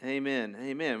Amen.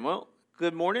 Amen. Well,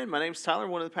 good morning. My name's Tyler,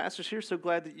 one of the pastors here. So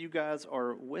glad that you guys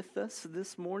are with us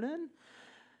this morning.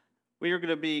 We are going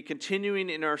to be continuing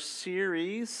in our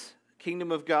series, Kingdom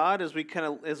of God, as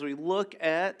we look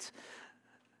at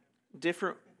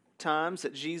different times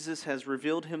that Jesus has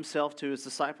revealed himself to his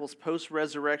disciples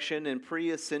post-resurrection and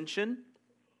pre-ascension.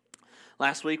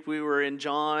 Last week we were in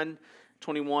John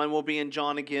 21. We'll be in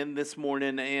John again this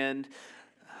morning, and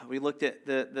we looked at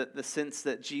the sense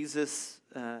that Jesus,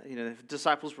 the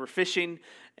disciples were fishing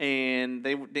and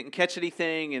they didn't catch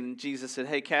anything, and Jesus said,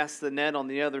 hey, cast the net on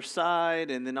the other side,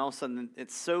 and then all of a sudden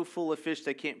it's so full of fish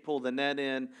they can't pull the net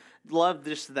in. Love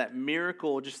just that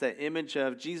miracle, just that image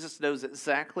of Jesus knows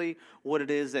exactly what it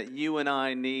is that you and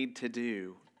I need to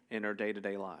do in our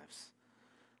day-to-day lives.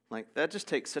 Like, that just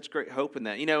takes such great hope in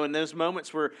that. You know, in those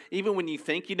moments where even when you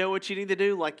think you know what you need to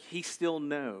do, like, he still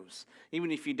knows. Even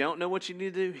if you don't know what you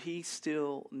need to do, he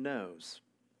still knows.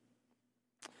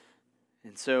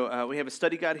 And so we have a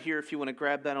study guide here if you want to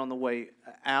grab that on the way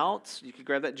out. You can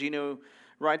grab that. Gino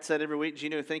writes that every week.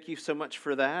 Gino, thank you so much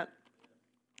for that.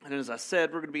 And as I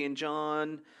said, we're going to be in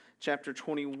John chapter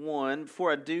 21.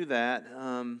 Before I do that,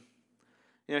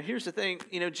 here's the thing.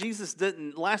 Jesus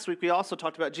didn't, last week we also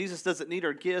talked about Jesus doesn't need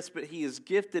our gifts, but he has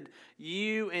gifted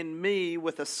you and me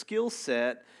with a skill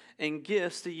set and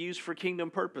gifts to use for kingdom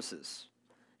purposes.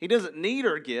 He doesn't need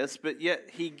our gifts, but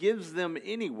yet he gives them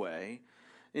anyway.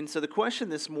 And so the question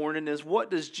this morning is, what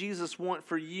does Jesus want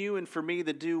for you and for me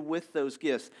to do with those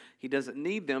gifts? He doesn't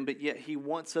need them, but yet he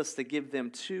wants us to give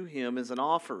them to him as an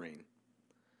offering.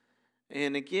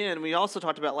 And again, we also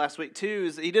talked about last week too,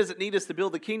 is he doesn't need us to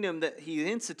build the kingdom that he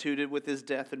instituted with his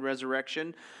death and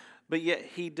resurrection, but yet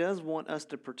he does want us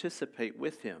to participate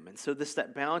with him. And so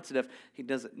that balance of he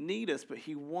doesn't need us, but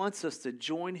he wants us to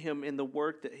join him in the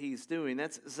work that he's doing.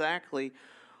 That's exactly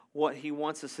what he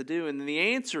wants us to do. And the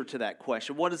answer to that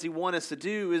question, what does he want us to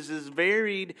do, is as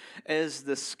varied as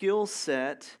the skill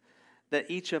set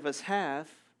that each of us have.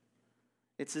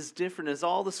 It's as different as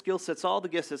all the skill sets, all the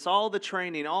gifts, it's all the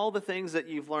training, all the things that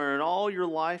you've learned, all your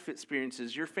life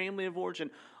experiences, your family of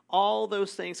origin, all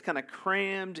those things kind of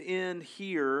crammed in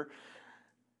here.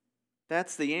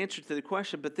 That's the answer to the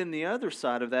question. But then the other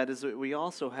side of that is that we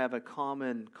also have a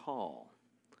common call.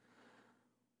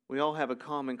 We all have a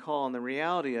common call, and the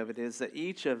reality of it is that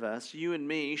each of us, you and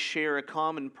me, share a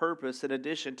common purpose in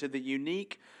addition to the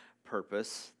unique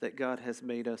purpose that God has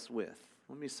made us with.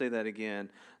 Let me say that again.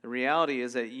 The reality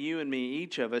is that you and me,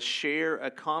 each of us, share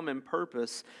a common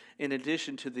purpose in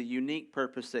addition to the unique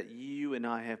purpose that you and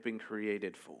I have been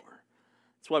created for.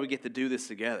 That's why we get to do this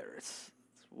together. It's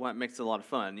why it makes it a lot of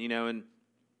fun, and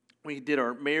we did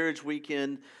our marriage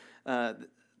weekend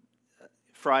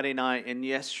Friday night and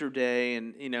yesterday,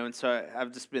 and so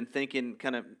I've just been thinking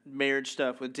kind of marriage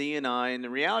stuff with Dee and I, and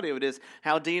the reality of it is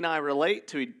how Dee and I relate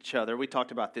to each other. We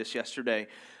talked about this yesterday.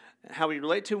 How we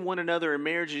relate to one another in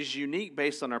marriage is unique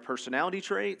based on our personality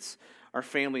traits, our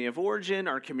family of origin,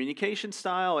 our communication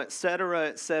style, et cetera,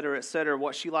 et cetera, et cetera.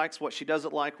 What she likes, what she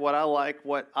doesn't like, what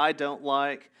I don't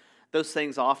like. Those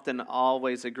things often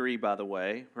always agree, by the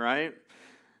way, right?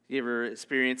 You ever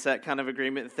experience that kind of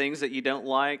agreement? The things that you don't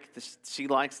like, she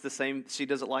likes the same, she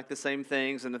doesn't like the same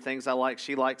things, and the things I like,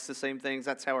 she likes the same things.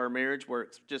 That's how our marriage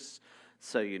works, just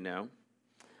so you know.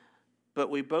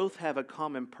 But we both have a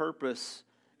common purpose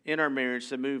in our marriage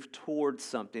to move towards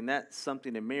something. That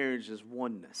something in marriage is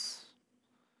oneness,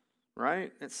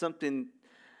 right? It's something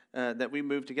that we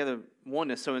move together,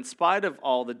 oneness. So in spite of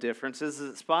all the differences,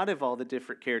 in spite of all the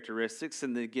different characteristics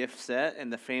and the gift set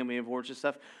and the family of origin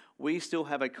stuff, we still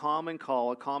have a common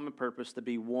call, a common purpose to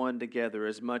be one together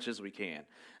as much as we can.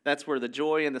 That's where the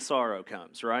joy and the sorrow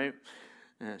comes, right?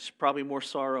 Probably more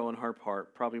sorrow on her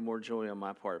part, probably more joy on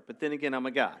my part. But then again, I'm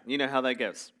a guy. You know how that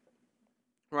goes.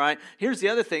 Right? Here's the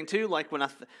other thing, too. Like when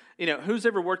who's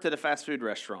ever worked at a fast food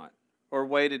restaurant or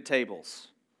waited tables?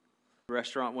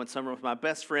 Restaurant one summer with my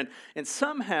best friend. And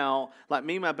somehow, like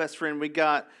me and my best friend, we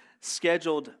got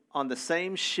scheduled on the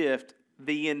same shift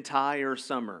the entire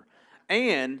summer.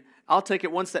 And I'll take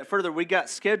it one step further. We got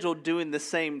scheduled doing the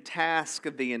same task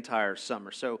of the entire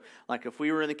summer. So, like if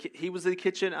we were he was in the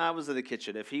kitchen, I was in the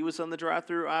kitchen. If he was on the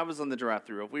drive-thru, I was on the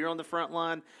drive-thru. If we were on the front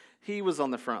line, he was on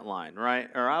the front line, right?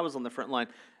 Or I was on the front line.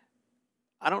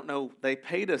 I don't know. They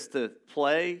paid us to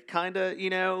play, kind of,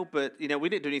 but, we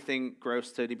didn't do anything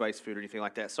gross to anybody's food or anything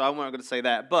like that. So I'm not going to say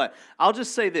that. But I'll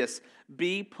just say this.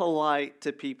 Be polite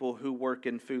to people who work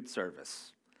in food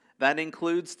service. That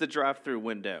includes the drive-thru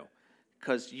window,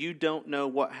 because you don't know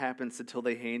what happens until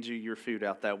they hand you your food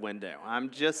out that window. I'm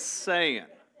just saying.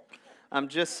 I'm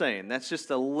just saying. That's just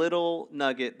a little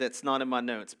nugget that's not in my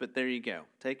notes, but there you go.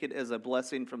 Take it as a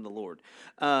blessing from the Lord.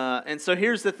 And so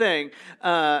here's the thing.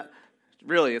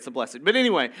 Really, it's a blessing. But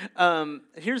anyway,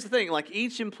 here's the thing. Like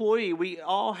each employee, we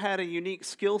all had a unique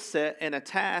skill set and a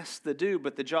task to do,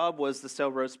 but the job was to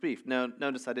sell roast beef. Now,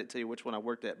 notice I didn't tell you which one I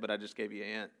worked at, but I just gave you a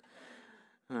hint.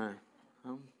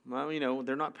 Well, you know,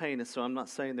 they're not paying us, so I'm not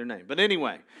saying their name. But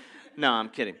anyway, no, I'm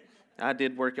kidding. I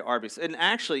did work at Arby's. And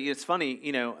actually, it's funny,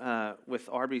 you know, with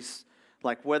Arby's,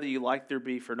 like whether you like their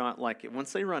beef or not like it,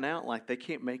 once they run out, like they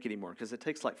can't make it anymore because it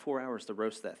takes like 4 hours to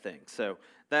roast that thing. So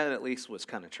that at least was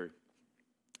kind of true.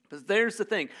 But there's the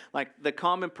thing, like the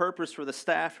common purpose for the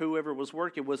staff, whoever was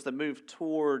working, was to move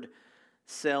toward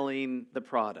selling the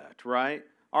product, right?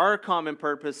 Our common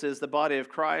purpose as the body of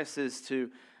Christ is to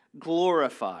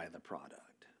glorify the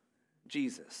product,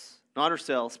 Jesus, not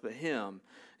ourselves, but Him.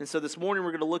 And so this morning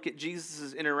we're going to look at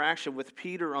Jesus' interaction with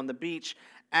Peter on the beach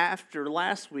after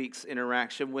last week's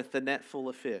interaction with the net full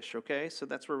of fish, okay? So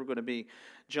that's where we're going to be.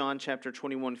 John chapter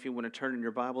 21, if you want to turn in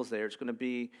your Bibles there, it's going to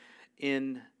be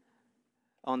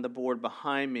on the board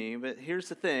behind me. But here's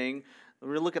the thing. We're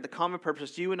going to look at the common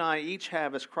purpose you and I each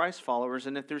have as Christ followers.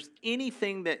 And if there's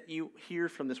anything that you hear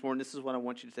from this morning, this is what I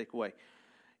want you to take away.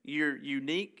 Your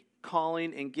unique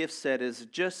calling and gift set is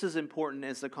just as important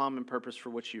as the common purpose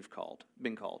for which you've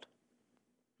been called.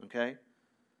 Okay?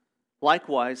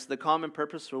 Likewise, the common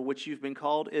purpose for which you've been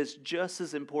called is just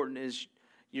as important as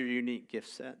your unique gift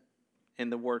set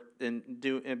and the work and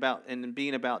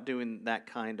being about doing that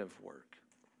kind of work.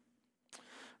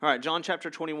 All right, John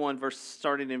chapter 21,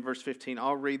 starting in verse 15.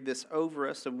 I'll read this over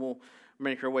us and we'll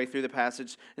make our way through the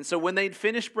passage. And so when they'd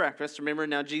finished breakfast, remember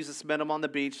now Jesus met them on the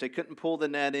beach. They couldn't pull the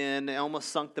net in. They almost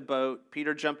sunk the boat.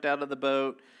 Peter jumped out of the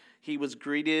boat. He was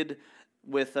greeted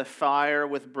with a fire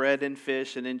with bread and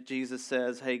fish. And then Jesus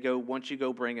says, hey, once you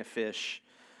go bring a fish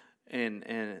and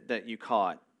that you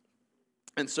caught.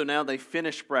 And so now they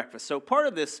finished breakfast. So part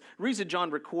of this reason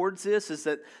John records this is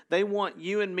that they want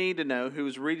you and me to know,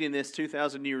 who's reading this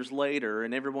 2,000 years later,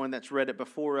 and everyone that's read it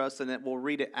before us and that will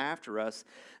read it after us,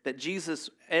 that Jesus,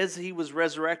 as He was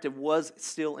resurrected, was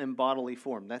still in bodily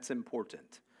form. That's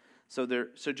important. So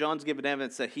John's giving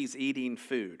evidence that He's eating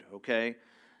food, okay?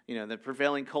 You know, the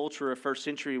prevailing culture of first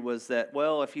century was that,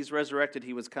 well, if He's resurrected,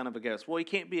 He was kind of a ghost. Well, He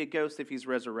can't be a ghost if He's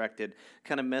resurrected.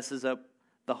 Kind of messes up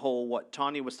the whole, what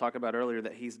Tanya was talking about earlier,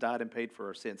 that He's died and paid for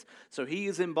our sins. So He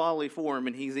is in bodily form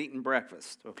and He's eating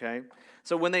breakfast, okay?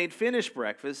 So when they had finished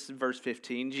breakfast, verse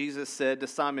 15, Jesus said to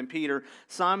Simon Peter,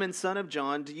 Simon, son of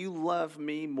John, do you love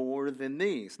me more than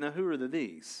these? Now, who are the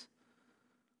these?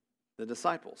 The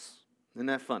disciples. Isn't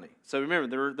that funny? So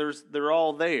remember, they're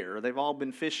all there. They've all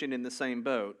been fishing in the same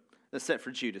boat, except for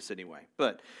Judas anyway.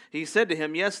 But He said to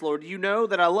him, yes, Lord, you know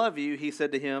that I love you. He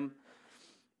said to him,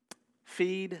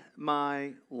 feed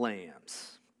my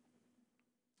lambs.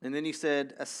 And then He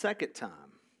said a second time,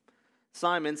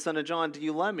 Simon, son of John, do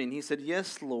you love me? And he said,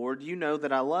 yes, Lord, you know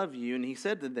that I love you. And He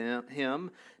said to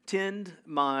him, tend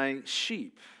my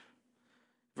sheep.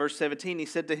 Verse 17, He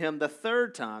said to him the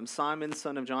third time, Simon,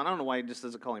 son of John. I don't know why He just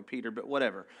doesn't call him Peter, but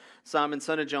whatever. Simon,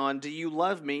 son of John, do you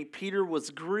love me? Peter was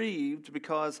grieved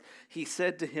because He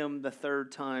said to him the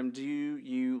third time, do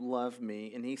you love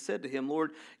me? And He said to him,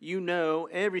 Lord, you know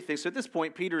everything. So at this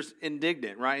point, Peter's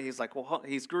indignant, right? He's like, well,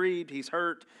 he's grieved, he's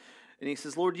hurt. And he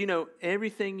says, Lord, you know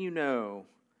everything you know.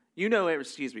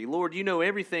 Lord, you know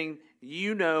everything.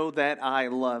 You know that I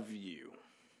love you.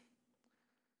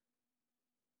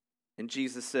 And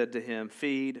Jesus said to him,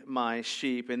 feed my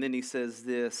sheep. And then He says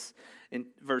this in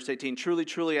verse 18, truly,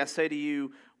 truly, I say to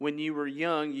you, when you were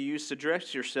young, you used to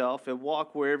dress yourself and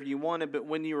walk wherever you wanted. But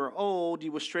when you are old,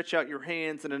 you will stretch out your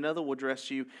hands and another will dress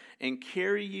you and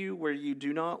carry you where you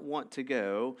do not want to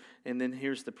go. And then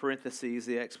here's the parentheses,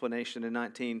 the explanation in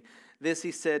 19. This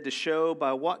He said to show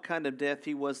by what kind of death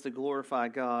He was to glorify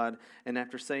God. And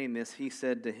after saying this, He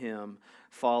said to him,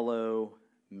 follow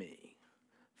me.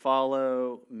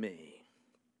 Follow me.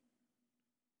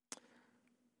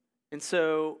 And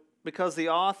so, because the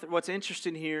author, what's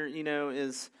interesting here,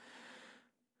 is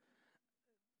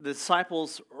the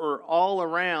disciples are all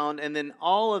around, and then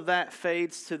all of that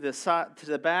fades to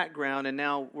the background, and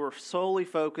now we're solely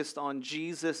focused on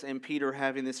Jesus and Peter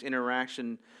having this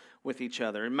interaction with each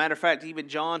other. As a matter of fact, even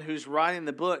John, who's writing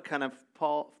the book, kind of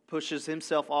pushes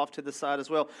himself off to the side as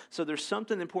well. So there's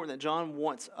something important that John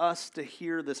wants us to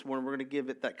hear this morning. We're going to give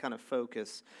it that kind of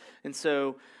focus. And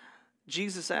so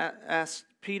Jesus asked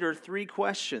Peter 3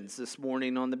 questions this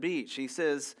morning on the beach. He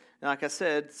says, like I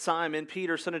said, Simon,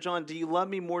 Peter, son of John, do you love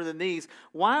me more than these?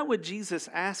 Why would Jesus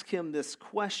ask him this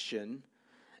question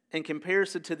in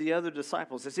comparison to the other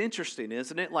disciples. It's interesting,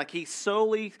 isn't it? Like he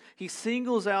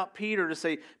singles out Peter to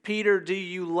say, Peter, do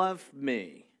you love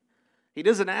me? He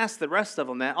doesn't ask the rest of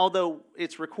them that, although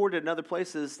it's recorded in other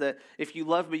places that if you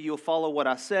love me, you'll follow what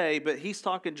I say. But he's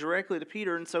talking directly to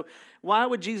Peter. And so why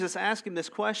would Jesus ask him this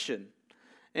question?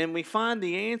 And we find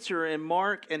the answer in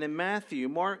Mark and in Matthew.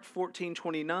 Mark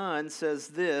 14:29 says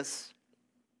this.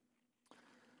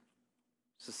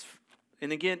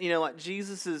 And again, like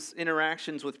Jesus'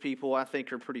 interactions with people, I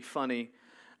think, are pretty funny.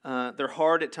 They're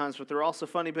hard at times, but they're also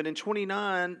funny. But in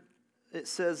 29, it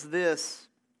says this.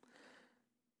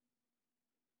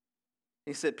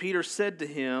 He said, Peter said to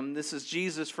him, this is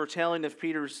Jesus foretelling of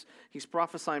he's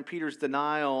prophesying Peter's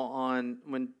denial on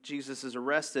when Jesus is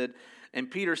arrested. And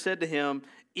Peter said to him,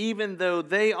 even though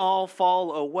they all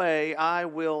fall away, I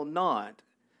will not.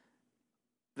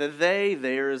 The they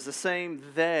there is the same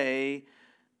they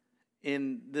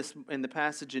in the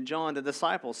passage in John, the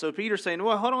disciples. So Peter's saying,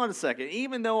 well, hold on a second.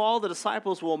 Even though all the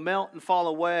disciples will melt and fall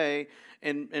away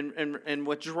and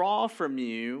withdraw from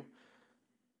you,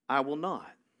 I will not.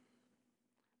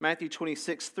 Matthew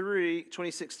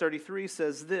 26:33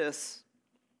 says this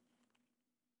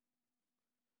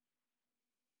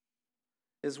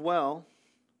as well.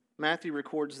 Matthew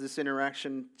records this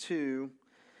interaction too.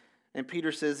 And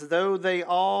Peter says, though they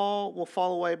all will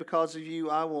fall away because of you,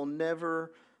 I will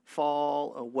never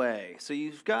fall away. So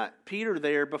you've got Peter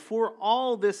there before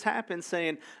all this happens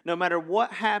saying, no matter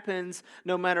what happens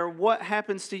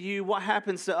to you, what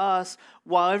happens to us,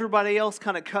 while everybody else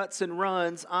kind of cuts and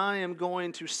runs, I am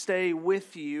going to stay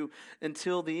with you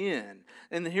until the end.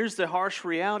 And here's the harsh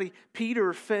reality.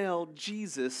 Peter failed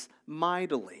Jesus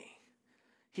mightily.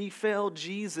 He failed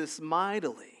Jesus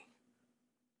mightily.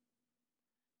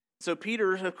 So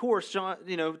Peter, of course,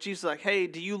 Jesus is like, hey,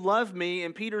 do you love me?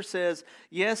 And Peter says,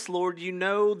 yes, Lord, you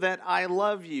know that I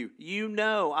love you. You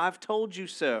know, I've told you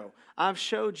so. I've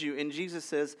showed you. And Jesus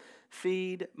says,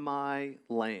 feed my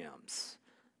lambs.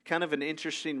 Kind of an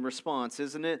interesting response,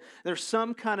 isn't it? There's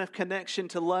some kind of connection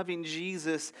to loving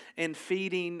Jesus and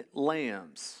feeding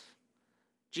lambs.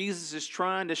 Jesus is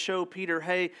trying to show Peter,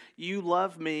 hey, you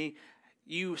love me.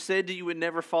 You said that you would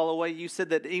never fall away. You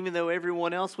said that even though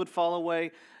everyone else would fall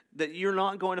away, that you're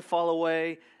not going to fall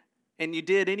away, and you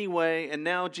did anyway, and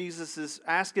now Jesus is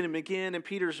asking him again, and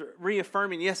Peter's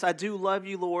reaffirming, yes, I do love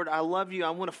you, Lord, I love you,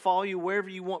 I want to follow you wherever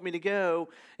you want me to go,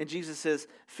 and Jesus says,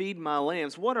 feed my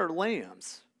lambs. What are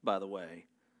lambs, by the way?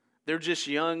 They're just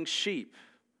young sheep.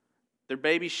 They're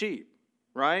baby sheep,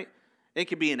 right? It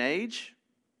could be an age,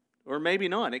 or maybe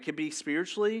not. It could be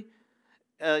spiritually.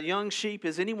 A young sheep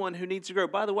is anyone who needs to grow.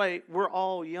 By the way, we're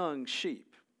all young sheep.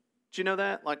 Do you know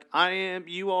that? Like, I am,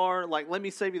 you are, like, let me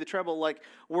save you the trouble. Like,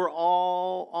 we're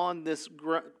all on this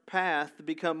path to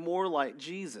become more like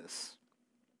Jesus.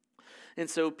 And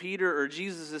so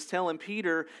Jesus is telling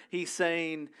Peter, he's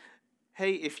saying,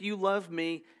 hey, if you love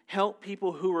me, help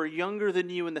people who are younger than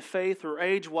you in the faith or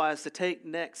age-wise to take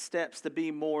next steps to be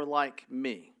more like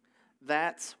me.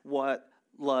 That's what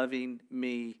loving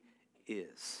me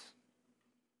is.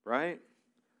 Right?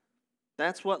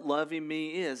 That's what loving me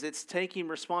is. It's taking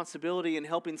responsibility and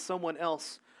helping someone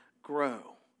else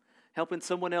grow. Helping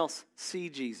someone else see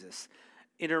Jesus.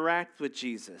 Interact with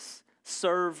Jesus.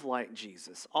 Serve like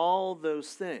Jesus. All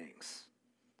those things.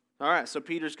 All right, so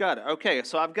Peter's got it. Okay,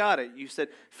 so I've got it. You said,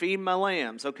 feed my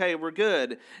lambs. Okay, we're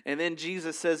good. And then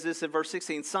Jesus says this in verse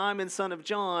 16, Simon, son of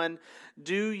John,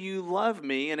 do you love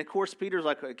me? And of course, Peter's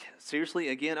like, seriously,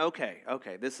 again? Okay,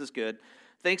 this is good.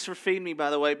 Thanks for feeding me, by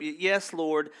the way. Yes,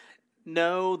 Lord,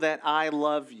 know that I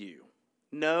love you.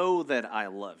 Know that I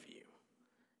love you.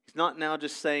 He's not now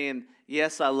just saying,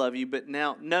 yes, I love you, but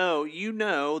now, no, you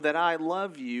know that I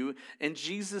love you. And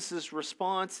Jesus'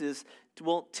 response is,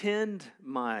 well, tend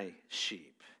my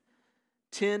sheep.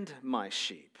 Tend my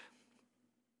sheep.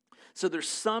 So there's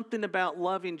something about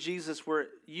loving Jesus where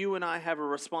you and I have a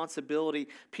responsibility.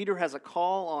 Peter has a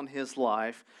call on his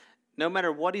life. No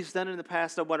matter what he's done in the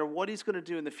past, no matter what he's going to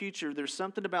do in the future, there's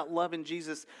something about loving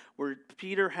Jesus where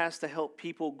Peter has to help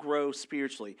people grow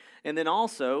spiritually. And then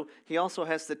he also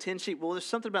has to tend sheep. Well, there's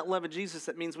something about loving Jesus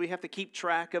that means we have to keep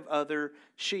track of other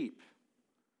sheep.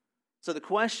 So the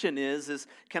question is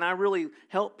can I really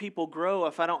help people grow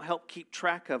if I don't help keep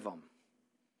track of them?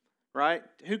 Right?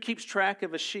 Who keeps track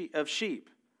of sheep?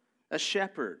 A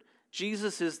shepherd.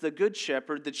 Jesus is the good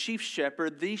shepherd, the chief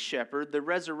shepherd, the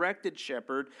resurrected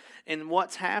shepherd. And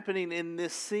what's happening in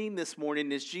this scene this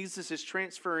morning is Jesus is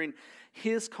transferring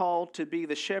his call to be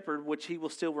the shepherd, which he will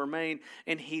still remain,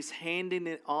 and he's handing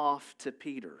it off to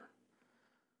Peter.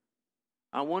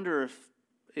 I wonder if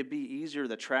it'd be easier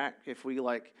to track if we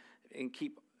and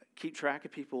keep track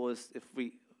of people as if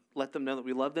we let them know that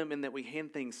we love them and that we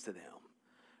hand things to them,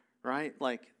 right?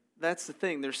 Like, that's the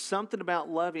thing. There's something about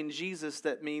loving Jesus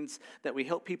that means that we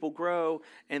help people grow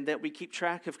and that we keep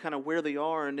track of kind of where they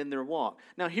are and in their walk.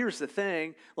 Now, here's the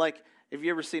thing. Like, have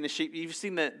you ever seen a sheep? You've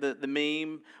seen the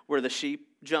meme where the sheep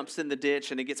jumps in the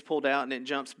ditch and it gets pulled out and it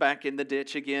jumps back in the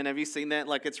ditch again? Have you seen that?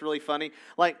 Like, it's really funny.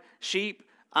 Like, sheep,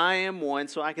 I am one,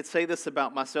 so I could say this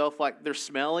about myself. Like, they're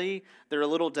smelly, they're a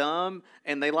little dumb,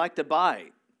 and they like to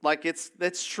bite. Like,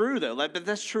 that's true, though. Like, but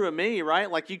that's true of me,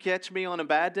 right? Like, you catch me on a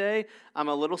bad day, I'm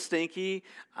a little stinky,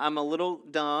 I'm a little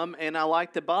dumb, and I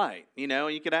like to bite. You know,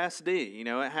 you could ask D. You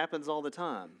know, it happens all the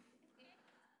time.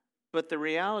 But the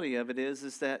reality of it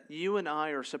is that you and I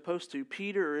are supposed to,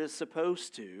 Peter is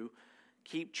supposed to,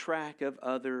 keep track of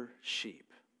other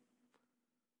sheep.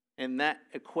 And that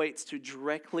equates to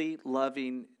directly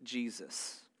loving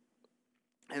Jesus.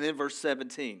 And then verse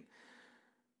 17.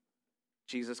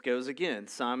 Jesus goes again,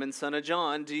 Simon, son of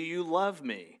John, do you love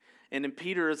me? And then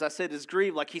Peter, as I said, is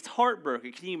grieved, like he's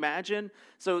heartbroken. Can you imagine?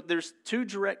 So there's two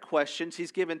direct questions.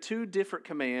 He's given two different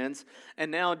commands, and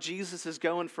now Jesus is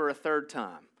going for a third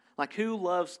time. Like, who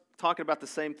loves talking about the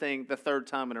same thing the third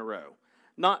time in a row?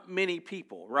 Not many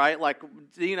people, right? Like,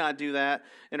 Dee and I do that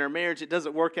in our marriage. It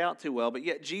doesn't work out too well, but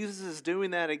yet Jesus is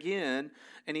doing that again,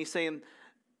 and he's saying,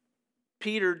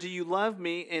 Peter, do you love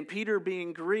me? And Peter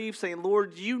being grieved, saying,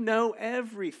 Lord, you know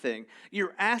everything.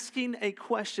 You're asking a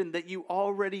question that you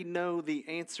already know the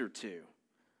answer to.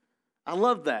 I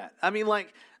love that. I mean,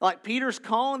 like Peter's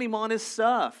calling him on his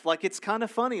stuff. Like, it's kind of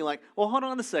funny. Like, well, hold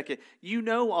on a second. You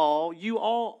know all. You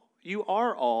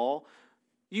are all.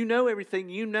 You know everything.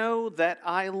 You know that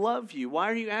I love you. Why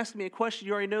are you asking me a question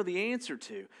you already know the answer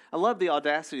to? I love the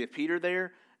audacity of Peter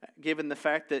there, given the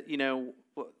fact that, you know,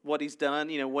 what he's done,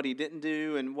 you know, what he didn't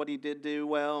do and what he did do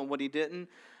well and what he didn't.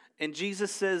 And Jesus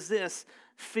says this,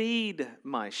 feed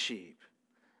my sheep.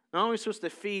 Not only are we supposed to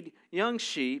feed young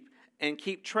sheep and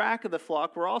keep track of the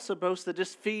flock, we're also supposed to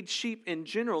just feed sheep in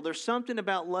general. There's something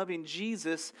about loving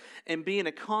Jesus and being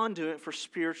a conduit for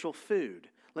spiritual food.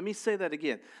 Let me say that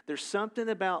again. There's something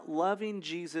about loving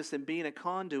Jesus and being a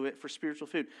conduit for spiritual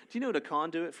food. Do you know what a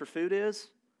conduit for food is?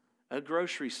 A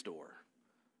grocery store.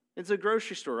 It's a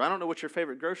grocery store. I don't know what your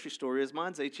favorite grocery store is.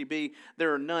 Mine's H-E-B.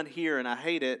 There are none here, and I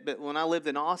hate it. But when I lived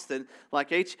in Austin,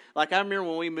 like I remember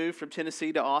when we moved from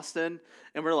Tennessee to Austin,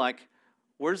 and we're like,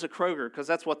 where's a Kroger? Because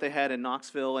that's what they had in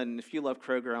Knoxville. And if you love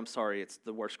Kroger, I'm sorry, it's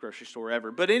the worst grocery store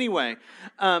ever. But anyway,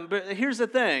 but here's the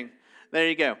thing. There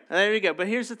you go. There you go. But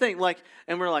here's the thing. Like,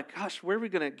 and we're like, gosh, where are we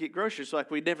going to get groceries? So, like,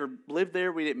 we never lived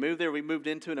there. We didn't move there. We moved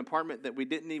into an apartment that we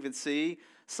didn't even see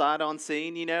sight on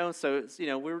scene, you know. So, it's, you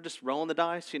know, we were just rolling the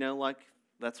dice, you know, like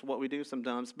that's what we do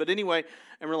sometimes. But anyway,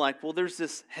 and we're like, well, there's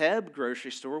this Heb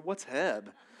grocery store. What's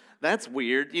Heb? That's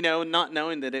weird, you know, not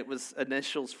knowing that it was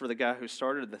initials for the guy who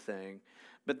started the thing.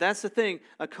 But that's the thing,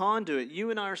 a conduit.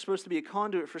 You and I are supposed to be a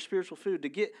conduit for spiritual food to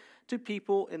get to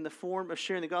people in the form of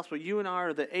sharing the gospel. You and I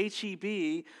are the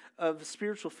H-E-B of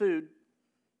spiritual food,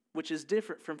 which is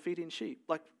different from feeding sheep.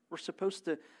 Like, we're supposed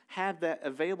to have that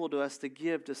available to us to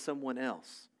give to someone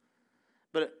else.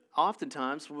 But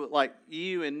oftentimes, like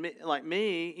you and me, like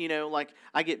me, you know, like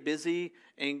I get busy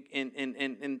and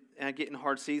I get in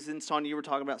hard seasons. Sonia, you were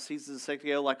talking about seasons a second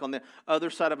ago. Like on the other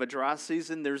side of a dry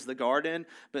season, there's the garden.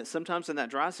 But sometimes in that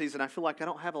dry season, I feel like I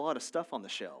don't have a lot of stuff on the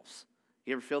shelves.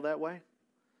 You ever feel that way?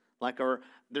 Like, or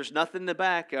there's nothing in the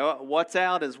back. What's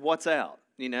out is what's out.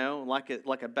 You know, like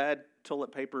a bad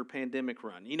toilet paper pandemic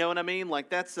run. You know what I mean? Like,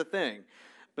 that's the thing.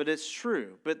 But it's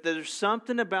true. But there's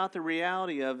something about the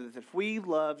reality of it that if we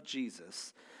love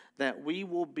Jesus, that we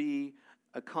will be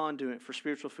a conduit for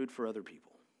spiritual food for other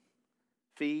people.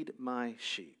 Feed my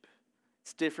sheep.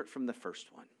 It's different from the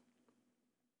first one.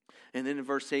 And then in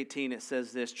verse 18 it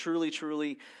says this, truly,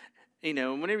 truly, you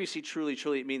know, and whenever you see truly,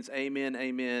 truly, it means amen,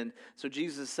 amen. So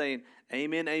Jesus is saying,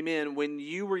 amen, amen. When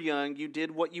you were young, you did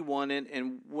what you wanted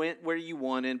and went where you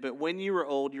wanted. But when you were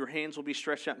old, your hands will be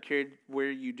stretched out and carried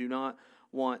where you do not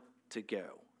want to go.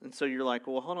 And so you're like,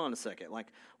 well, hold on a second. Like,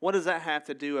 what does that have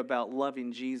to do about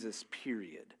loving Jesus,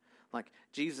 period? Like,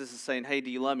 Jesus is saying, hey,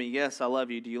 do you love me? Yes, I love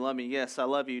you. Do you love me? Yes, I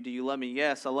love you. Do you love me?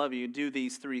 Yes, I love you. Do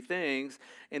these three things.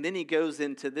 And then he goes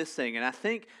into this thing. And I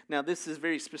think, now this is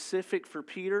very specific for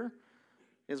Peter,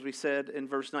 as we said in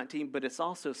verse 19, but it's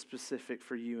also specific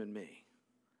for you and me.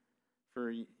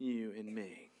 For you and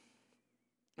me.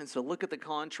 And so look at the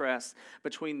contrast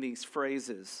between these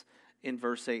phrases in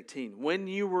verse 18. When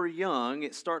you were young,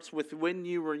 it starts with when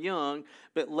you were young,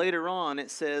 but later on it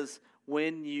says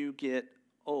when you get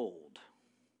old.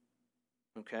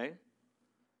 Okay?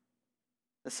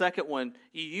 The second one,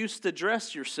 you used to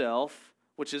dress yourself,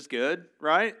 which is good,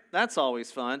 right? That's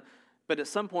always fun. but at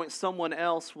some point someone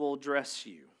else will dress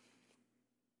you.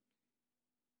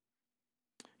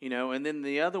 And then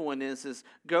the other one is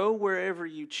go wherever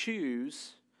you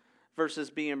choose versus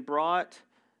being brought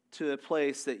to a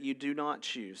place that you do not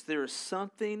choose. There is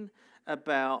something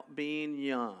about being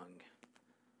young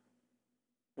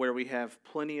where we have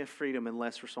plenty of freedom and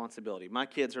less responsibility. My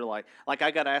kids are like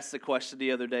I got asked the question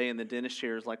the other day in the dentist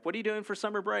chair, is like, what are you doing for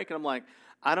summer break? And I'm like,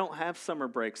 I don't have summer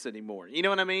breaks anymore. You know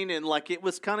what I mean? And it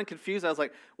was kind of confused. I was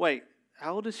like, wait,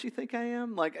 how old does she think I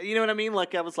am? You know what I mean?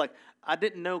 I was like, I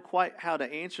didn't know quite how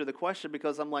to answer the question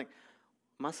because I'm like,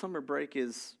 my summer break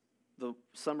is the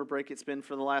summer break it's been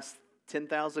for the last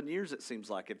 10,000 years, it seems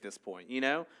like at this point,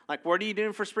 what are you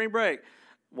doing for spring break?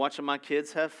 Watching my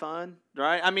kids have fun,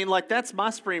 right? I mean, that's my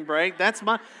spring break. That's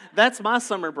my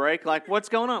summer break. What's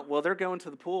going on? Well, they're going to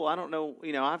the pool. I don't know.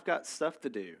 I've got stuff to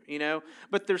do,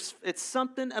 But it's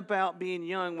something about being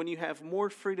young when you have more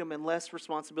freedom and less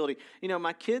responsibility.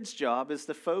 My kids' job is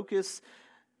to focus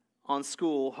on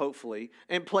school, hopefully,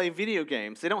 and play video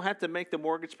games. They don't have to make the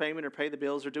mortgage payment or pay the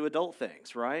bills or do adult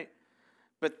things, right?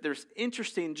 But there's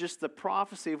interesting just the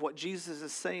prophecy of what Jesus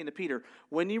is saying to Peter.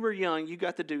 When you were young, you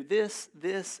got to do this,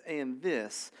 this, and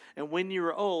this. And when you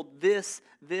were old, this,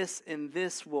 and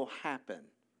this will happen.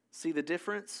 See the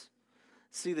difference?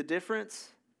 See the difference?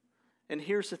 And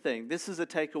here's the thing. This is a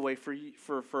takeaway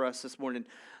for us this morning.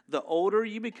 The older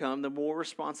you become, the more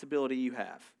responsibility you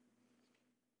have.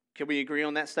 Can we agree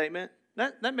on that statement?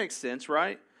 That makes sense,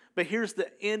 right? But here's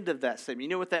the end of that statement. You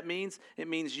know what that means? It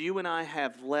means you and I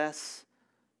have less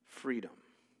freedom.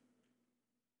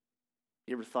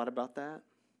 You ever thought about that?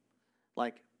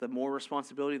 The more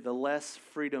responsibility, the less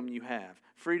freedom you have.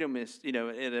 Freedom is,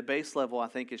 at a base level, I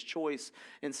think, is choice.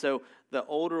 And so the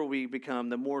older we become,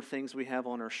 the more things we have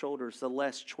on our shoulders, the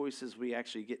less choices we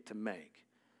actually get to make.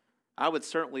 I would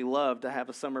certainly love to have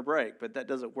a summer break, but that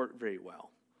doesn't work very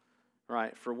well,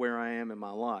 right, for where I am in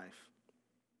my life.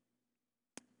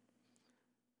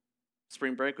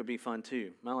 Spring break would be fun,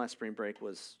 too. My last spring break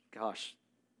was,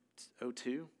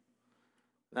 2002.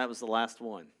 That was the last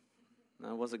one.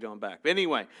 I wasn't going back. But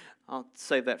anyway, I'll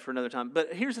save that for another time.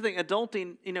 But here's the thing.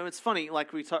 Adulting, it's funny.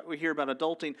 We hear about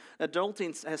adulting.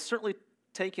 Adulting has certainly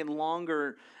taken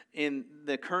longer in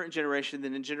the current generation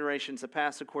than in generations of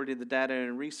past, according to the data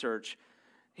and research.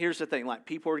 Here's the thing.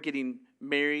 People are getting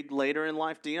married later in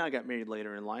life. Dee and I got married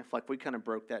later in life. We kind of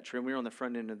broke that trend. We were on the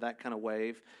front end of that kind of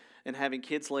wave. And having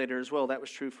kids later as well, that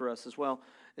was true for us as well.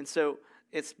 And so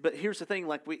but here's the thing,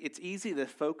 it's easy to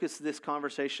focus this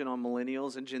conversation on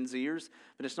millennials and Gen Zers,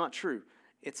 but it's not true.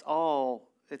 It's all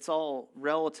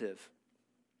relative.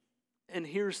 And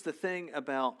here's the thing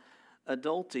about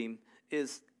adulting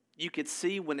is you could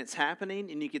see when it's happening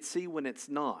and you could see when it's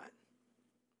not.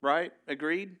 Right?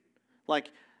 Agreed?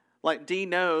 Dee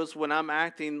knows when I'm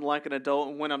acting like an adult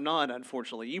and when I'm not,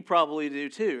 unfortunately. You probably do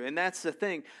too. And that's the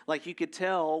thing. You could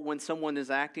tell when someone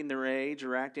is acting their age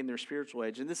or acting their spiritual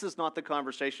age. And this is not the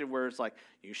conversation where it's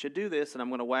you should do this and I'm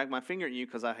going to wag my finger at you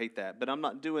because I hate that. But I'm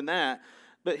not doing that.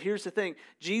 But here's the thing.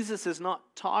 Jesus is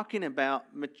not talking about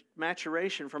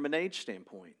maturation from an age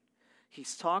standpoint.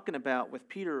 He's talking about, with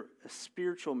Peter, a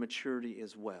spiritual maturity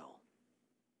as well.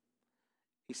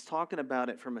 He's talking about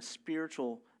it from a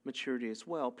spiritual maturity as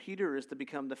well. Peter is to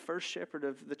become the first shepherd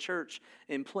of the church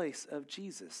in place of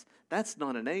Jesus. That's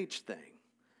not an age thing.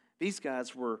 These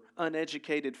guys were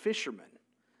uneducated fishermen.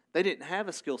 They didn't have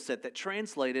a skill set that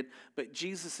translated, but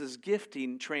Jesus'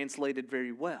 gifting translated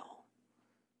very well.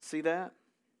 See that?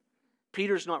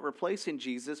 Peter's not replacing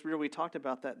Jesus. We talked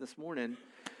about that this morning.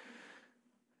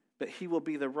 But he will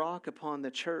be the rock upon the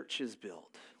church is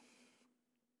built.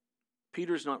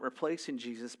 Peter's not replacing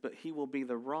Jesus, but he will be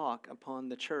the rock upon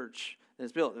the church that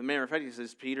is built. As a matter of fact, he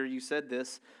says, Peter, you said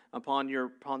this, upon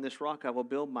this rock I will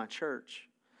build my church.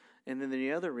 And then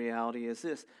the other reality is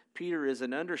this. Peter is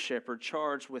an under-shepherd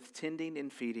charged with tending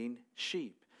and feeding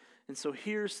sheep. And so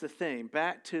here's the thing.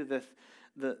 Back to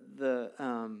the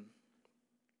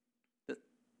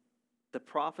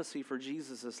prophecy for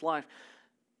Jesus' life.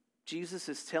 Jesus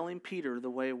is telling Peter the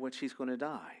way in which he's going to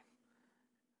die.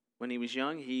 When he was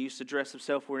young, he used to dress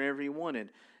himself wherever he wanted.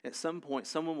 At some point,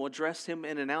 someone will dress him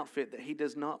in an outfit that he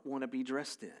does not want to be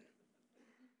dressed in.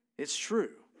 It's true.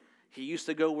 He used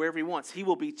to go wherever he wants. He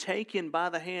will be taken by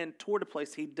the hand toward a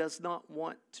place he does not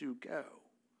want to go.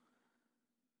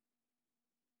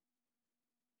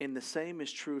 And the same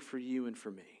is true for you and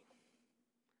for me.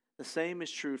 The same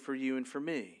is true for you and for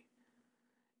me.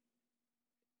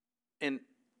 And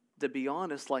to be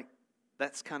honest,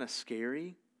 that's kind of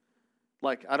scary.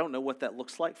 I don't know what that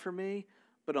looks like for me,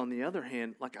 but on the other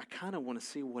hand, I kind of want to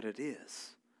see what it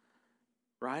is,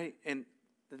 right? And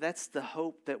that's the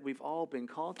hope that we've all been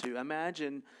called to.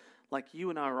 Imagine, like, you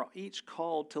and I are each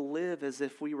called to live as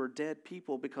if we were dead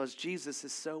people because Jesus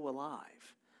is so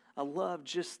alive. I love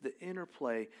just the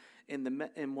interplay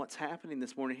in what's happening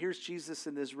this morning. Here's Jesus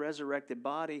in this resurrected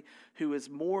body who is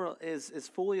as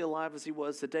fully alive as he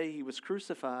was the day he was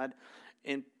crucified.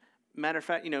 And matter of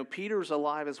fact, Peter's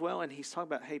alive as well, and he's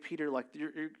talking about, hey, Peter, like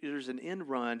there's an end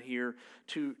run here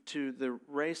to the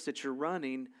race that you're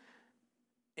running,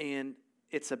 and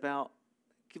it's about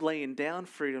laying down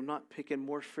freedom, not picking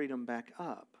more freedom back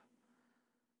up.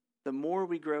 The more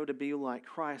we grow to be like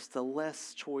Christ, the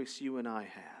less choice you and I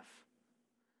have.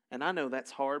 And I know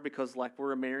that's hard because, like,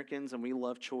 we're Americans and we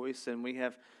love choice, and we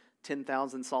have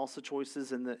 10,000 salsa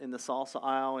choices in the salsa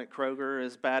aisle at Kroger,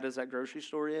 as bad as that grocery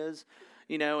store is,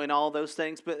 and all those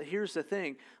things. But here's the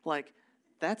thing, like,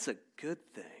 that's a good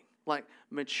thing. Like,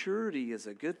 maturity is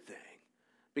a good thing.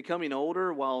 Becoming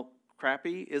older, while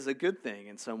crappy, is a good thing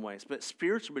in some ways. But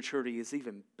spiritual maturity is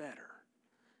even better.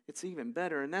 It's even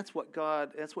better, and that's what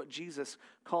Jesus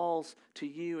calls to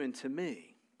you and to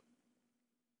me.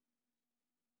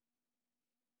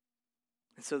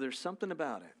 And so there's something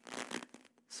about it,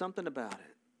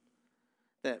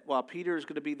 that while Peter is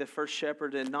going to be the first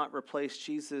shepherd and not replace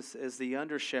Jesus as the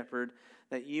under shepherd,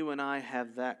 that you and I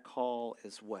have that call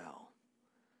as well.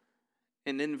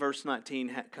 And in verse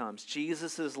 19 comes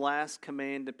Jesus' last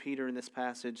command to Peter in this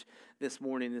passage this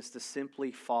morning is to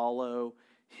simply follow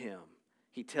him.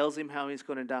 He tells him how he's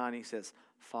going to die, and he says,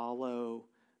 follow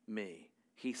me.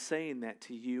 He's saying that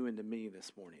to you and to me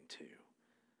this morning too.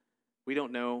 We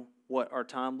don't know what our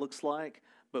time looks like,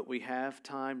 but we have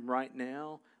time right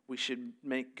now. We should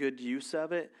make good use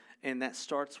of it, and that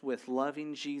starts with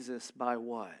loving Jesus by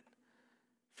what?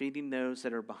 Feeding those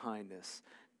that are behind us,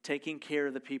 taking care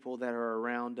of the people that are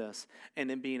around us, and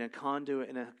then being a conduit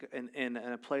in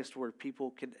a place where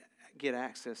people could get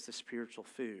access to spiritual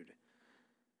food.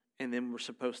 And then we're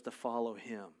supposed to follow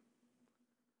him.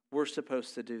 We're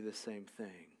supposed to do the same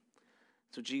thing.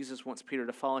 So Jesus wants Peter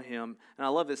to follow him. And I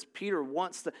love this.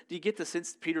 Do you get the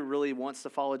sense that Peter really wants to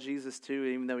follow Jesus too,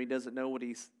 even though he doesn't know what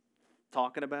he's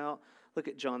talking about? Look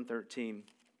at John 13,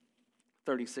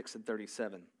 36 and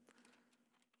 37.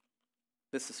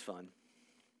 This is fun.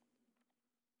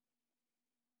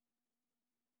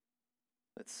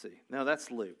 Let's see. No,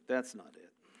 that's Luke. That's not it.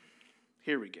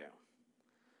 Here we go.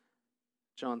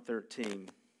 John 13,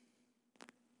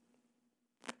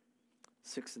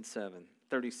 6 and 7.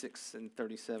 36 and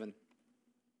 37.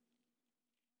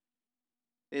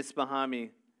 It's behind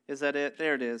me. Is that it?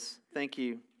 There it is. Thank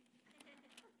you.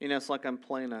 It's like I'm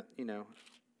playing a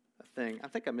thing. I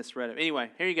think I misread it. Anyway,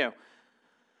 here you go.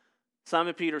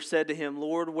 Simon Peter said to him,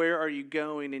 Lord, where are you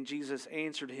going? And Jesus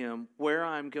answered him, where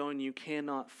I am going you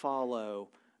cannot follow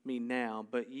me now,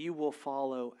 but you will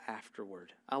follow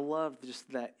afterward. I love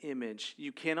just that image.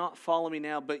 You cannot follow me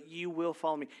now, but you will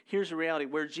follow me. Here's the reality.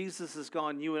 Where Jesus is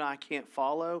gone, you and I can't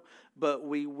follow, but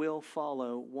we will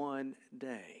follow one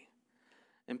day.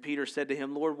 And Peter said to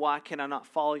him, Lord, why can I not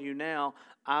follow you now?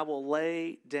 I will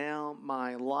lay down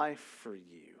my life for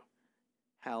you.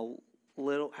 How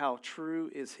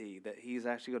true is he that he's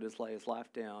actually going to lay his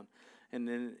life down? And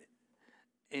then,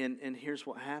 and here's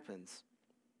what happens.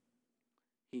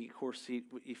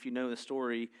 If you know the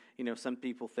story, some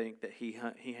people think that he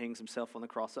hangs himself on the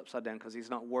cross upside down because he's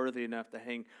not worthy enough to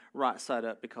hang right side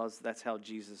up, because that's how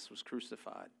Jesus was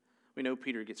crucified. We know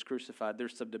Peter gets crucified.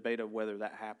 There's some debate of whether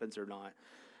that happens or not.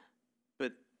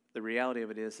 But the reality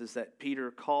of it is that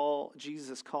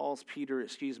Jesus calls Peter,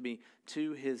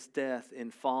 to his death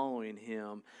in following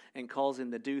him, and calls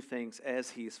him to do things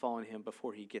as he's following him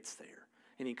before he gets there.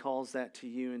 And he calls that to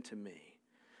you and to me.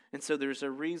 And so there's a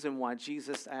reason why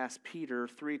Jesus asked Peter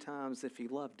 3 times if he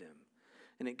loved him.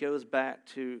 And it goes back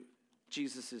to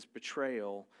Jesus'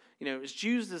 betrayal. It was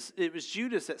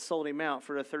Judas that sold him out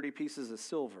for the 30 pieces of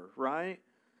silver, right?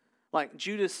 Like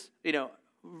Judas,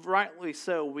 rightly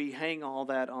so, we hang all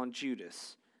that on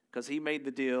Judas because he made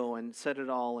the deal and set it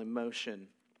all in motion.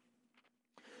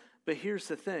 But here's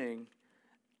the thing.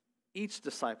 Each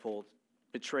disciple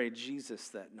betrayed Jesus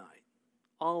that night.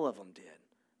 All of them did.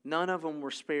 None of them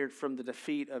were spared from the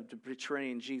defeat of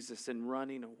betraying Jesus and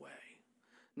running away.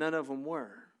 None of them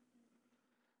were.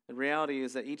 The reality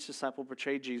is that each disciple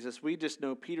betrayed Jesus. We just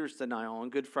know Peter's denial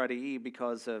on Good Friday Eve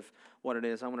because of what it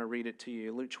is. I want to read it to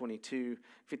you. Luke 22,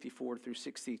 54 through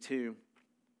 62.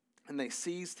 And they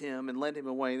seized him and led him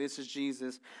away. This is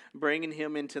Jesus, bringing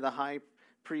him into the high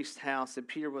priest's house. And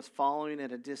Peter was following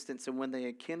at a distance. And when they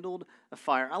had kindled a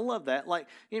fire. I love that. Like,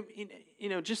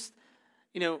 just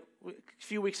A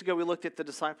few weeks ago we looked at the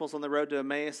disciples on the road to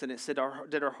Emmaus, and it said,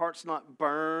 did our hearts not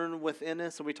burn within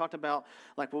us? And we talked about,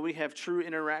 like, when we have true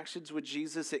interactions with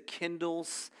Jesus, it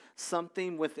kindles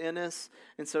something within us.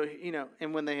 And so,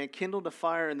 and when they had kindled a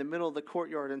fire in the middle of the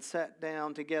courtyard and sat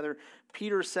down together,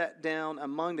 Peter sat down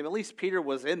among them. At least Peter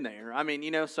was in there. I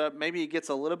mean, so maybe he gets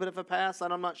a little bit of a pass,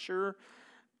 I'm not sure.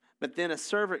 But then a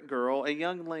servant girl, a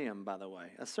young lamb, by the way,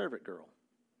 a servant girl,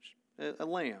 a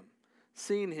lamb,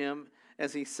 seeing him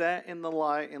as he sat in the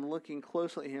light and looking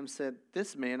closely at him, said,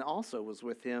 "This man also was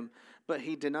with him." But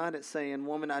he denied it, saying,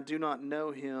 "Woman, I do not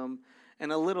know him."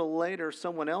 And a little later,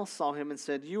 someone else saw him and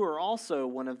said, "You are also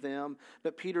one of them."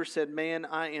 But Peter said, "Man,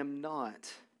 I am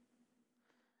not."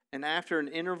 And after an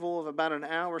interval of about an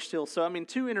hour still, so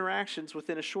 2 interactions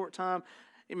within a short time.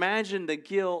 Imagine the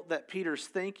guilt that Peter's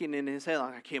thinking in his head,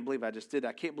 like, I can't believe I just did that.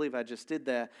 I can't believe I just did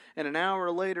that. And an hour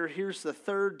later, here's the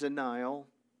third denial.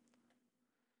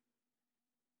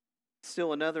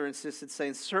 Still another insisted,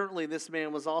 saying, "Certainly this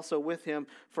man was also with him,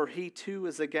 for he too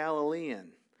is a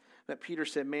Galilean." But Peter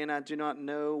said, "Man, I do not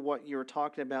know what you are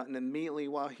talking about." And immediately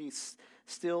while he was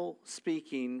still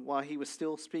speaking,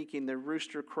 the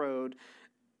rooster crowed.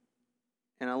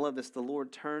 And I love this. The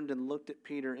Lord turned and looked at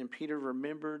Peter, and Peter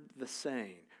remembered the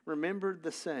saying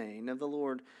of the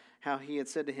Lord, how he had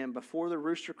said to him, "Before the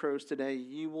rooster crows today,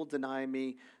 you will deny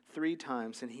me 3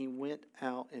 times." And he went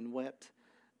out and wept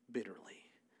bitterly.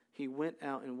 He went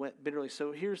out and wept bitterly.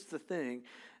 So here's the thing.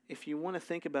 If you want to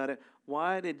think about it,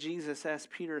 why did Jesus ask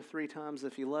Peter 3 times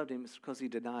if he loved him? It's because he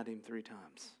denied him 3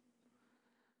 times.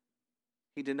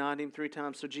 He denied him 3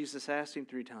 times, so Jesus asked him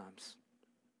 3 times.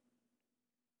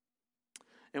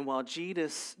 And while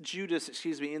Judas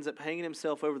ends up hanging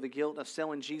himself over the guilt of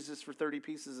selling Jesus for 30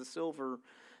 pieces of silver,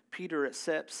 Peter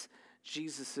accepts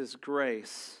Jesus'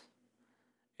 grace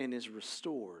and is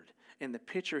restored. And the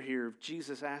picture here of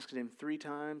Jesus asking him 3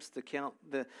 times to count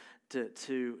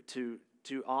to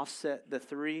offset the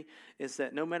 3 is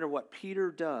that no matter what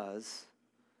Peter does,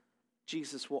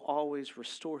 Jesus will always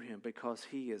restore him because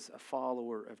he is a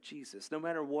follower of Jesus. No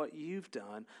matter what you've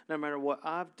done, no matter what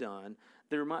I've done,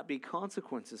 there might be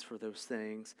consequences for those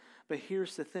things. But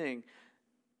here's the thing.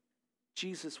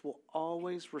 Jesus will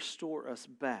always restore us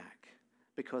back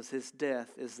because his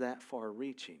death is that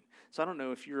far-reaching. So I don't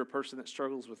know if you're a person that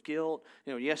struggles with guilt.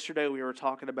 Yesterday we were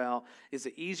talking about, is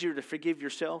it easier to forgive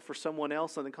yourself or someone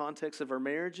else in the context of our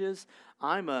marriages?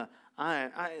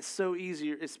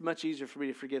 It's much easier for me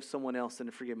to forgive someone else than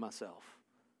to forgive myself.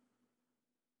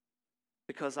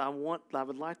 Because I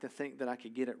would like to think that I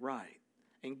could get it right.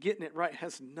 And getting it right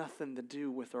has nothing to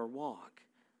do with our walk.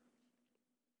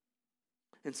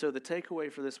 And so the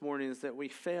takeaway for this morning is that we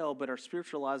fail, but our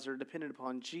spiritual lives are dependent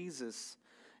upon Jesus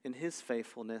and his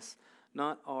faithfulness,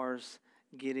 not ours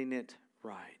getting it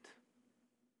right.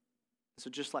 So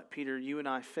just like Peter, you and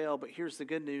I fail, but here's the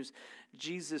good news.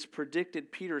 Jesus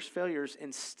predicted Peter's failures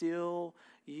and still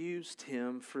used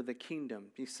him for the kingdom.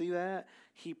 Do you see that?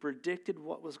 He predicted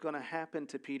what was going to happen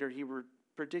to Peter. He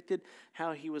predicted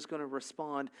how he was going to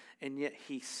respond, and yet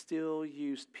he still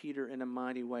used Peter in a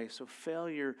mighty way. So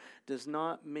failure does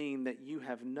not mean that you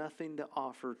have nothing to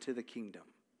offer to the kingdom.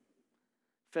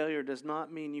 Failure does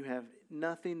not mean you have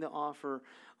nothing to offer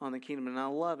on the kingdom. And I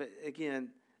love it,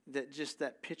 again,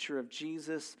 that picture of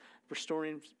Jesus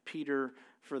restoring Peter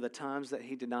for the times that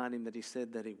he denied him that he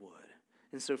said that he would.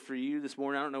 And so for you this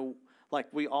morning, I don't know,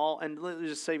 we all, and let me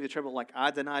just save you the trouble,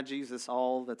 I deny Jesus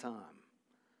all the time.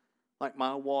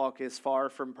 My walk is far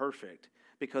from perfect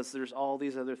because there's all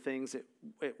these other things at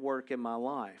work in my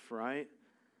life, right?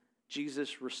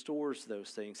 Jesus restores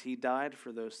those things. He died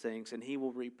for those things, and he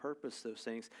will repurpose those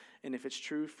things. And if it's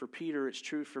true for Peter, it's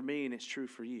true for me, and it's true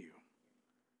for you.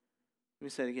 Let me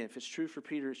say it again. If it's true for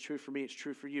Peter, it's true for me, it's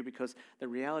true for you, because the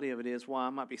reality of it is, while I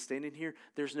might be standing here,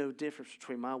 there's no difference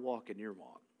between my walk and your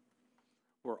walk.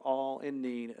 We're all in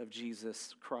need of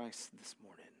Jesus Christ this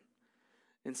morning.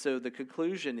 And so the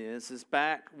conclusion is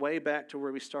way back to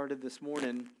where we started this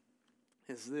morning,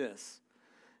 is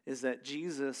that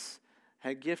Jesus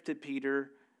had gifted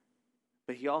Peter,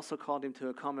 but he also called him to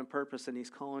a common purpose, and he's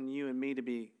calling you and me to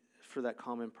be for that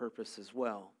common purpose as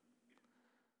well.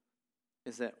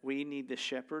 Is that we need to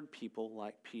shepherd people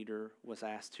like Peter was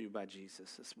asked to by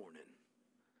Jesus this morning.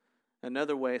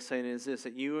 Another way of saying it is this,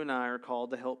 that you and I are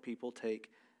called to help people take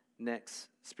next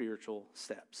spiritual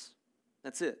steps.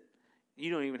 That's it. You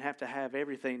don't even have to have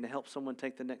everything to help someone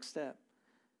take the next step.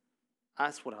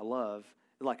 That's what I love.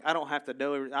 I don't have to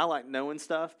know, I like knowing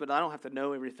stuff, but I don't have to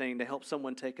know everything to help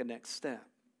someone take a next step.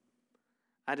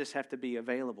 I just have to be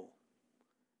available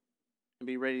and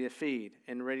be ready to feed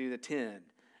and ready to tend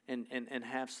and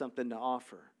have something to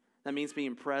offer. That means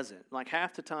being present. Like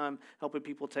half the time, helping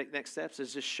people take next steps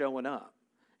is just showing up.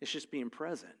 It's just being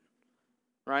present,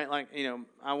 right? Like,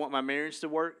 I want my marriage to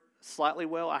work slightly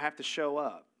well. I have to show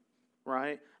up,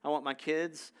 right? I want my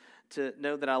kids to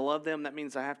know that I love them. That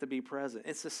means I have to be present.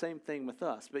 It's the same thing with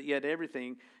us. But yet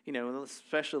everything,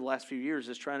 especially the last few years,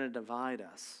 is trying to divide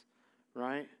us,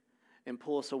 right? And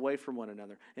pull us away from one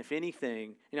another. If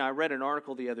anything, I read an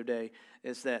article the other day,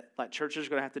 is that like churches are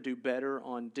going to have to do better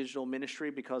on digital ministry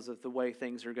because of the way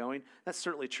things are going. That's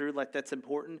certainly true. Like that's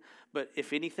important. But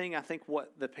if anything, I think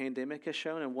what the pandemic has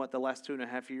shown and what the last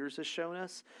 2.5 years has shown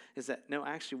us is that no,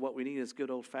 actually what we need is good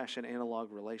old-fashioned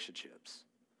analog relationships.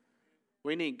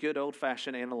 We need good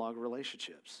old-fashioned analog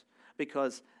relationships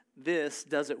because this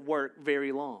doesn't work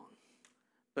very long.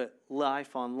 But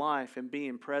life on life and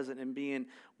being present and being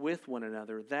with one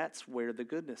another, that's where the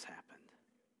goodness happened.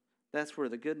 That's where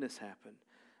the goodness happened.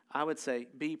 I would say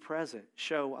be present,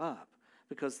 show up,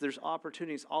 because there's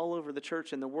opportunities all over the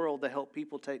church and the world to help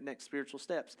people take next spiritual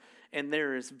steps. And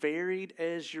they're as varied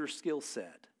as your skill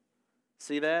set.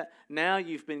 See that? Now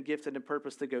you've been gifted and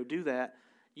purposed to go do that.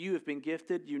 You have been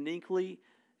gifted uniquely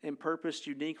and purposed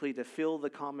uniquely to fill the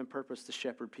common purpose to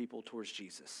shepherd people towards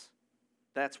Jesus.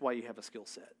 That's why you have a skill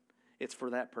set. It's for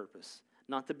that purpose.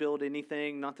 Not to build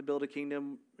anything, not to build a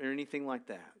kingdom or anything like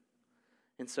that.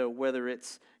 And so whether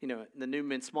it's, the new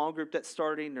men's small group that's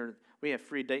starting, or we have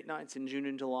free date nights in June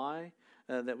and July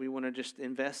that we want to just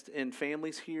invest in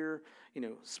families here.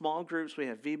 Small groups, we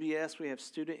have VBS, we have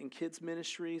student and kids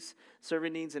ministries,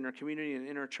 serving needs in our community and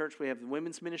in our church. We have the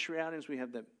women's ministry outings. We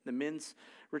have the men's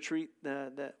retreat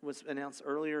that was announced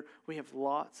earlier. We have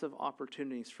lots of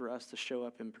opportunities for us to show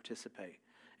up and participate.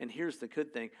 And here's the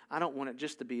good thing. I don't want it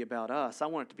just to be about us. I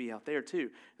want it to be out there too.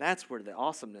 That's where the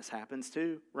awesomeness happens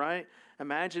too, right?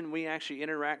 Imagine we actually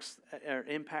interact or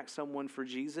impact someone for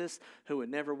Jesus who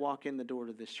would never walk in the door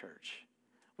to this church.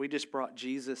 We just brought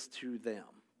Jesus to them.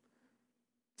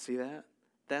 See that?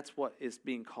 That's what is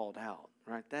being called out,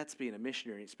 right? That's being a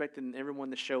missionary. Expecting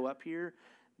everyone to show up here,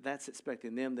 that's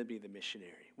expecting them to be the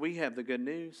missionary. We have the good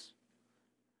news.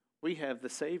 We have the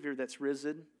Savior that's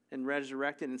risen and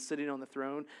resurrected and sitting on the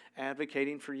throne,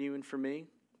 advocating for you and for me.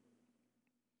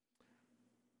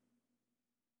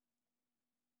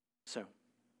 So,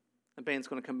 the band's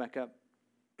going to come back up.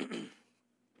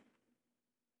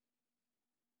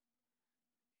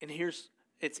 And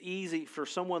it's easy for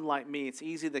someone like me, it's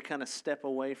easy to kind of step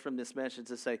away from this message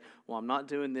and say, well, I'm not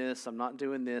doing this, I'm not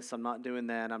doing this, I'm not doing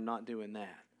that, I'm not doing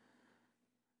that.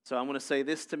 So I'm going to say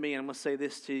this to me, and I'm going to say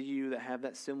this to you that have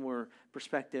that similar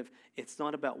perspective. It's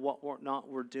not about what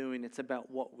we're doing, it's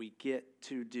about what we get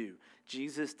to do.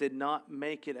 Jesus did not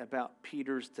make it about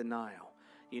Peter's denial.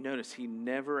 You notice he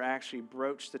never actually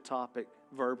broached the topic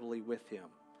verbally with him.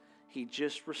 He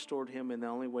just restored him in the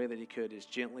only way that he could, as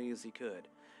gently as he could,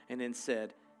 and then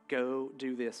said, go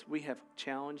do this. We have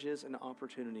challenges and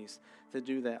opportunities to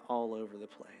do that all over the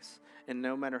place. And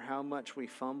no matter how much we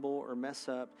fumble or mess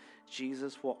up,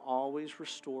 Jesus will always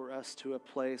restore us to a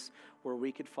place where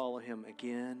we could follow him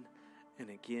again and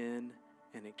again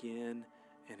and again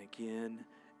and again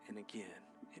and again.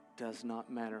 It does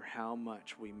not matter how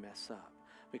much we mess up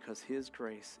because his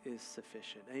grace is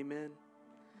sufficient. Amen?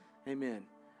 Amen.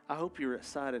 I hope you're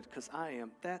excited because I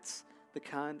am. That's the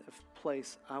kind of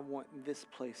place I want this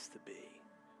place to be,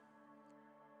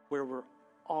 where we're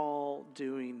all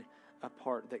doing a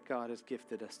part that God has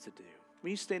gifted us to do. Will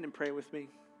you stand and pray with me?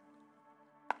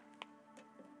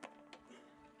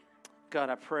 God,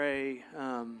 I pray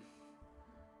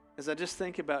as I just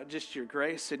think about just your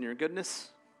grace and your goodness,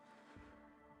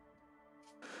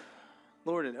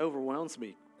 Lord, it overwhelms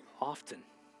me often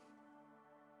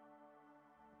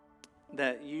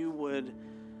that you would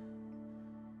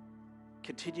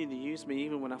continue to use me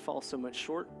even when I fall so much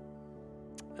short.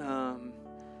 That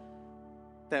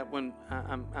when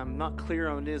I'm not clear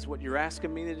on it is what you're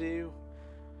asking me to do,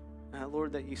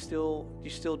 Lord, that you still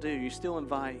do. You still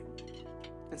invite.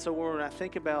 And so when I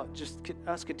think about just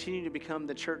us continuing to become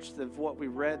the church of what we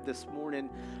read this morning,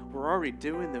 we're already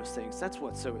doing those things. That's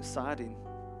what's so exciting,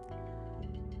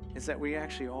 is that we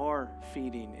actually are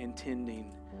feeding and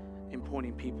tending and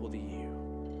pointing people to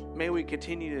you. May we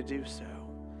continue to do so.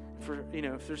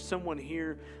 If there's someone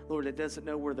here, Lord, that doesn't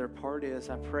know where their part is,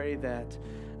 I pray that,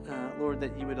 Lord,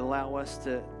 that you would allow us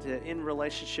to in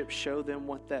relationship, show them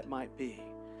what that might be.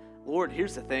 Lord,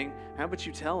 here's the thing. How about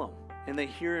you tell them? And they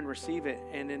hear and receive it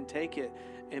and then take it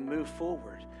and move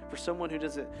forward. For someone who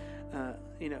doesn't,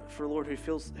 for Lord,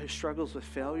 who struggles with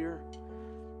failure,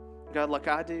 God, like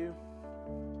I do,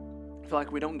 feel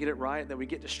like we don't get it right, that we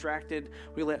get distracted,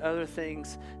 we let other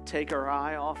things take our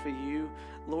eye off of you.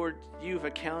 Lord, you've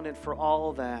accounted for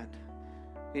all that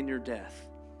in your death.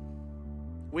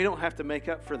 We don't have to make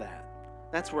up for that.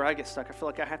 That's where I get stuck. I feel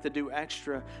like I have to do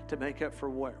extra to make up for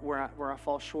where I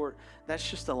fall short. That's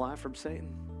just a lie from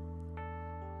Satan.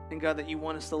 And God, that you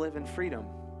want us to live in freedom,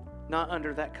 not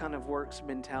under that kind of works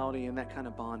mentality and that kind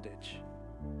of bondage.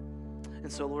 And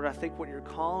so, Lord, I think what you're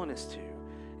calling us to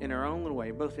in our own little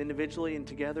way, both individually and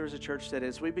together as a church, that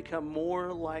as we become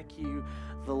more like you,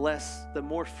 the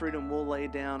more freedom we'll lay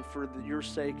down for your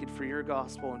sake and for your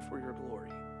gospel and for your glory.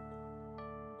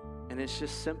 And it's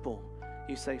just simple.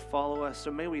 You say, follow us. So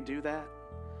may we do that.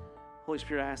 Holy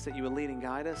Spirit, I ask that you would lead and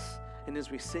guide us. And as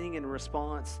we sing in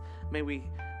response, may we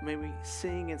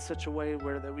sing in such a way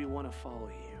that we want to follow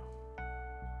you.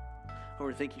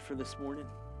 Lord, thank you for this morning.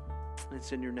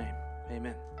 It's in your name.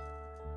 Amen.